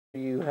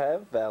You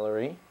have,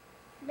 Valerie?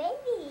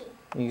 Baby.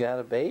 You got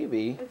a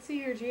baby? Let's see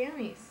your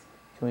jammies.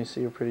 Can we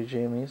see your pretty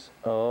jammies?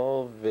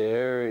 Oh,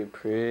 very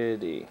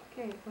pretty.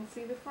 Okay, let's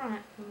see the front.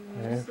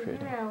 Very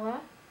Cinderella.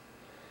 pretty.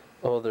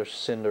 Oh, they're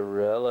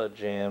Cinderella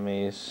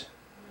jammies.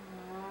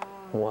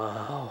 Wow.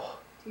 Wow.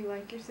 Do you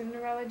like your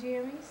Cinderella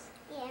jammies?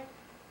 Yeah.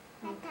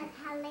 Like Okay.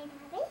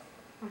 Teletubbies?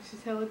 Watch the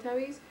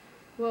Teletubbies?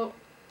 Well,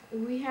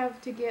 we have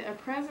to get a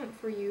present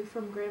for you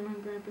from Grandma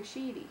and Grandpa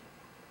Sheedy.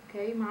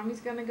 Okay,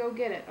 Mommy's gonna go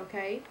get it,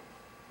 okay?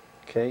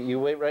 Okay, you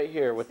wait right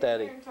here with Sit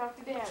Daddy. here and talk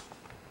to Dad.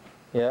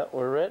 Yeah,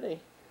 we're ready.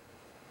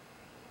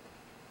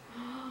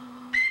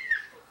 Oh,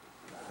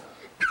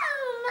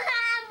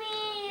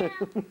 Mommy!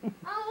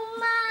 Oh,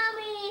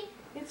 Mommy!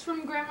 It's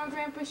from Grandma and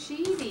Grandpa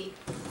Sheedy.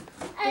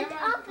 Let's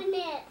Grandma- open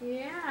it.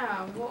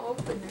 Yeah, we'll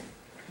open it.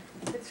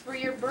 It's for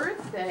your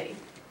birthday.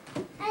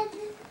 Let's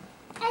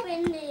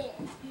open it.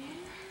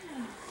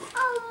 Yeah.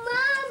 Oh,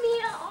 Mommy!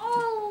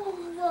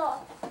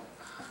 Oh!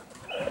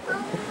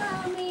 Oh,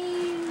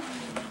 Mommy!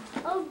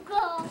 Oh,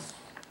 gosh!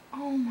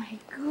 Oh my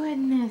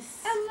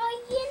goodness. Am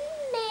I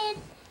in it?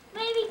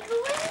 Baby, go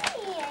in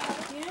here.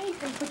 Yeah, you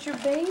can put your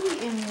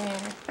baby in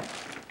there.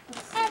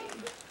 Let's see.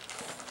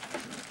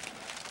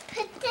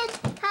 Put this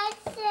right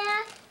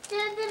there so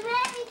the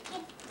baby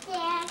gets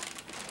there.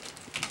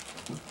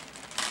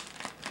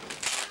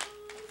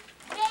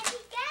 Baby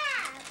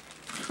Gab.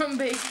 From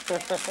baby.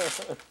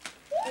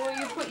 Well,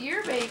 you put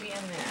your baby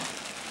in there.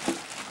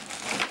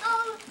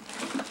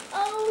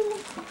 Oh,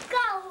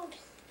 ghost.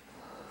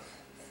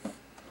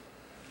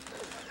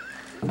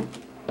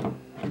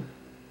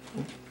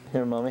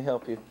 Here, Mommy,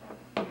 help you.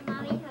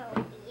 Mommy,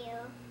 help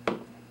you.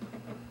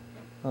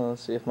 Oh,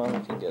 let's see if Mommy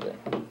can get it.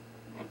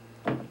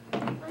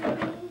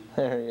 Mommy.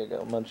 There you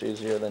go. Much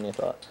easier than you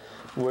thought.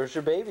 Where's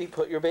your baby?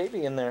 Put your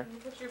baby in there. You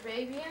put your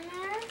baby in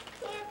there?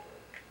 Yeah.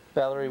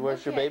 Valerie,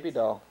 where's your Look it. baby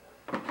doll?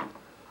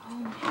 Oh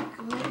my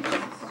goodness.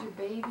 This is your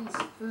baby's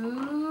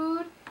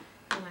food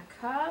and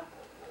a cup.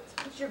 Let's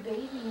put your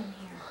baby in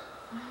here.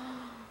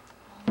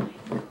 Oh my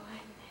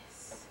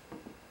goodness.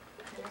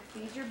 Better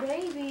feed your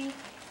baby.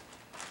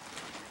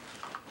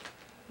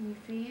 Can you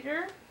feed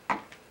her?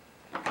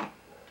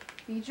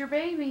 Feed your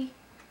baby.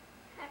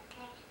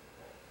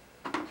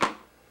 Okay.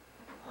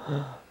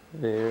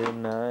 Very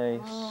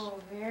nice. Oh,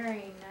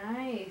 very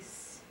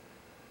nice.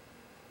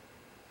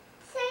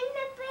 Send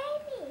the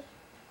baby.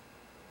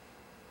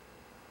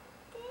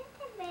 Send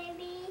the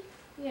baby.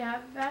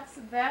 Yeah, that's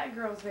that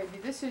girl's baby.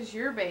 This is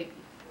your baby.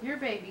 Your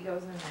baby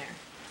goes in there.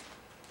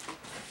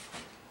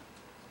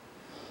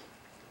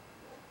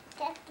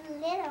 That's the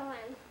little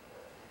one.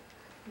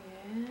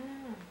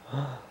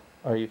 Yeah.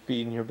 Are you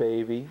feeding your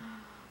baby?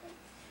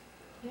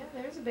 Yeah,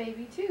 there's a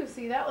baby too.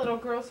 See, that little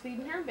girl's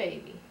feeding her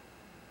baby.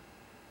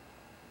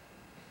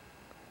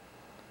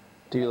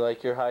 Do you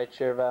like your high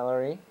chair,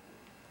 Valerie?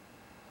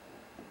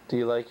 Do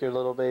you like your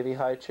little baby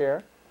high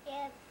chair?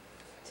 Yeah.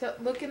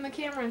 Look in the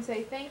camera and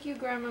say, thank you,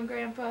 Grandma and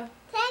Grandpa.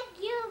 Thank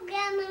you,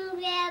 Grandma and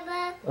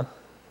Grandpa.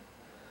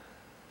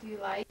 Do you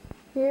like?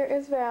 Here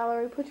is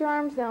Valerie. Put your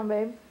arms down,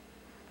 babe.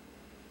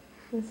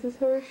 This is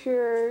her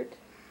shirt.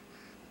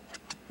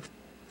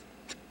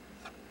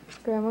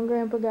 Grandma and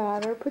Grandpa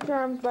got her. Put your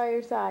arms by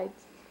your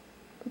sides.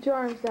 Put your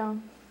arms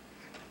down.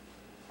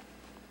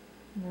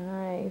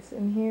 Nice.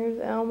 And here's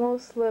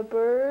Elmo's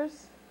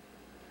slippers.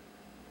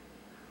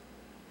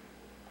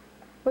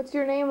 What's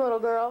your name, little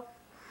girl?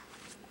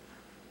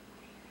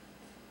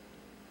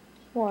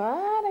 What?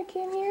 I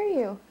can't hear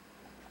you.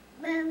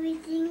 Baby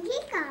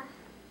Zingiga.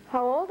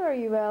 How old are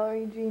you,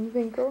 Valerie Jean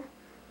Finkel?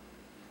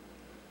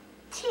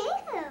 2.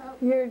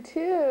 You're 2.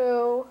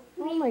 Oh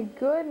my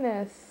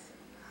goodness.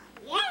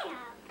 Yeah.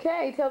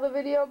 Okay, tell the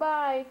video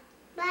bye.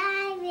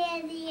 Bye,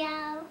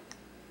 video.